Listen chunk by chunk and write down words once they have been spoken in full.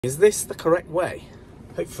Is this the correct way?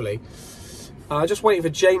 Hopefully. Just waiting for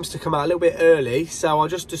James to come out a little bit early, so I'll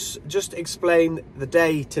just explain the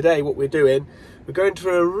day today, what we're doing. We're going to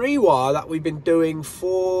a rewire that we've been doing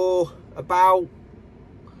for about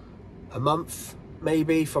a month,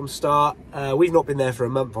 maybe, from start. We've not been there for a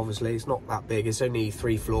month, obviously. It's not that big. It's only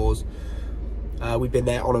 3 floors. We've been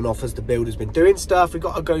there on and off as the builder's been doing stuff. We've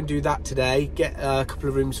got to go and do that today. Get a couple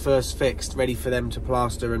of rooms first fixed, ready for them to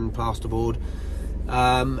plaster and plasterboard.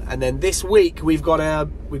 And then this week we've got a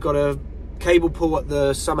cable pull at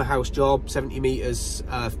the summer house job, 70 meters,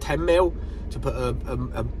 10 mil, to put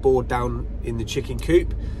a board down in the chicken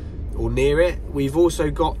coop or near it. We've also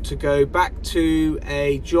got to go back to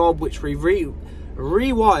a job which we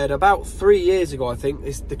rewired about 3 years ago, I think.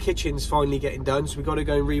 The kitchen's finally getting done, so we've got to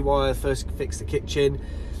go and rewire first, fix the kitchen.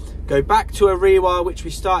 Go back to a rewire which we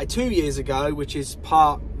started 2 years ago, which is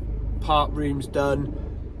part rooms done.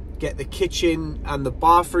 Get the kitchen and the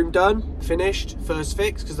bathroom done, finished, first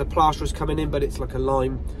fix, because the plasterer's coming in, but it's like a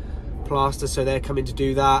lime plaster, so they're coming to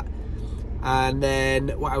do that. And then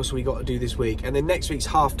what else have we got to do this week? And then next week's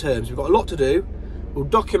half terms. We've got a lot to do. We'll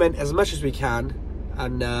document as much as we can,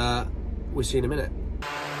 and we'll see you in a minute.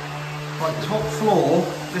 Right, top floor,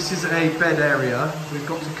 this is a bed area. We've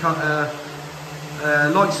got to cut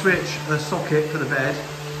a light switch, a socket for the bed.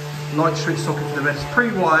 Light switch socket for the bed. It's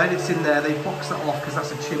pre-wired, it's in there. They boxed that off because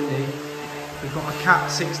that's a chimney. We've got a Cat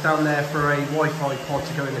 6 down there for a Wi-Fi pod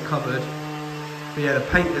to go in the cupboard. But yeah, the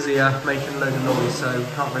painter's here making a load of noise, so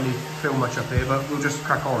can't really film much up here, but we'll just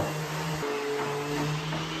crack on.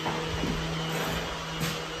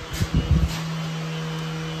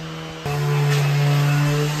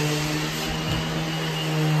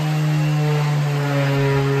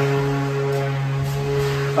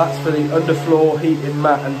 That's for the underfloor heating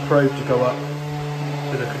mat and probe to go up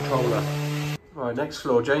to the controller. Right, next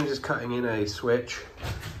floor, James is cutting in a switch.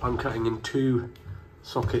 I'm cutting in 2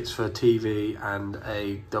 sockets for TV and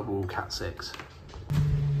a double Cat 6.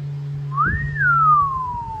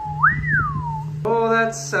 Oh,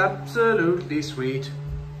 that's absolutely sweet.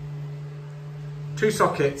 2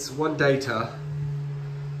 sockets, 1 data.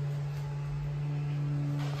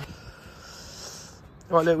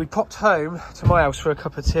 Right, look, we popped home to my house for a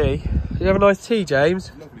cup of tea. Did you have a nice tea,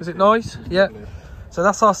 James? Lovely. Was it nice? Yeah. So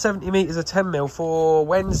that's our 70 meters of 10 mil for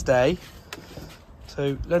Wednesday.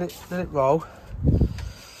 So let it roll.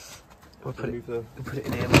 We'll put it in here. Put it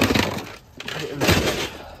in there.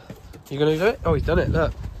 You gonna do it? Oh, he's done it.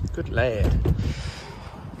 Look, good lad.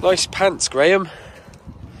 Nice pants, Graham.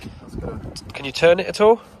 That's good. Can you turn it at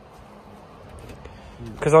all?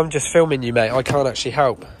 Because I'm just filming you, mate. I can't actually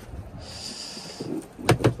help.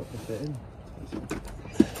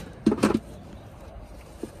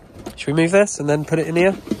 Should we move this and then put it in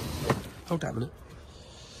here? Hold on a minute.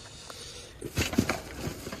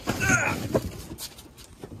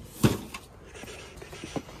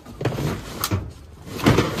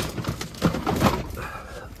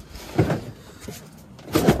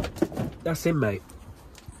 That's in, mate.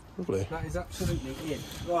 Lovely. That is absolutely in.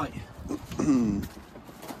 Right.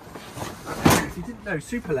 If you didn't know,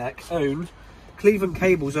 Superlec own Cleveland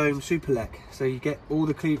Cables own Superlec, so you get all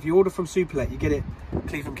the if you order from Superlec, you get it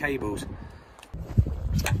Cleveland Cables.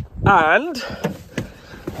 And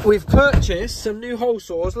we've purchased some new hole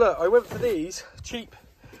saws. Look, I went for these cheap,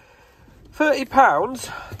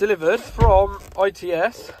 £30 delivered from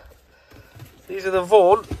ITS. These are the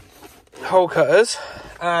Vaughan hole cutters,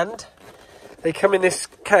 and they come in this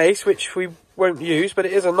case, which we won't use, but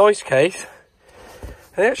it is a nice case.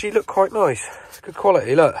 And they actually look quite nice. It's good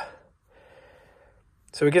quality, look.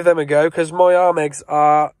 So we give them a go, because my arm eggs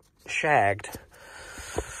are shagged.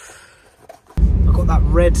 I've got that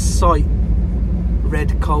red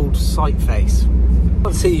cold sight face. I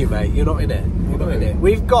can't see you, mate. You're not in it. You're not in it.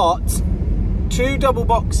 We've got 2 double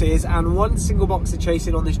boxes and 1 single boxer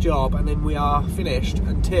chasing on this job, and then we are finished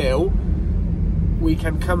until we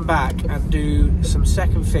can come back and do some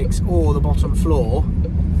second fix or the bottom floor.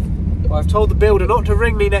 But I've told the builder not to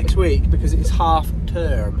ring me next week because it's half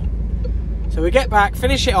term. So we get back,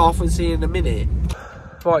 finish it off, and see you in a minute.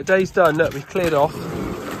 Right, day's done. Look, we've cleared all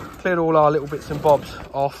our little bits and bobs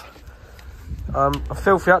off. I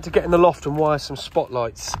filthy out to get in the loft and wire some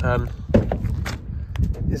spotlights.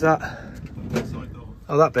 Is that?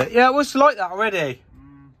 Oh, that bit. Yeah, it was like that already.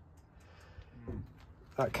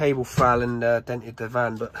 That cable fell and dented the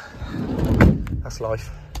van, but that's life.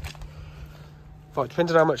 Right,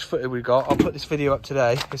 depending on how much footage we've got, I'll put this video up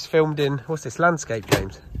today. It's filmed in, what's this, landscape,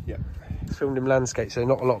 James? Yeah. It's filmed in landscape, so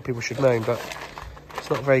not a lot of people should know, but it's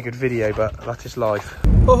not a very good video, but that is life.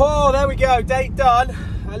 Oh, there we go, date done.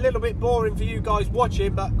 A little bit boring for you guys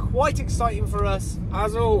watching, but quite exciting for us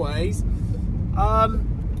as always.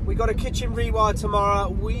 We got a kitchen rewire tomorrow.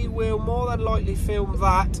 We will more than likely film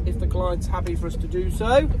that if the client's happy for us to do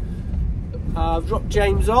so. I've dropped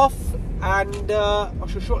James off and I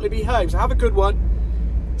shall shortly be home, so have a good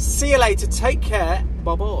one. See you later, take care,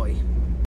 bye bye.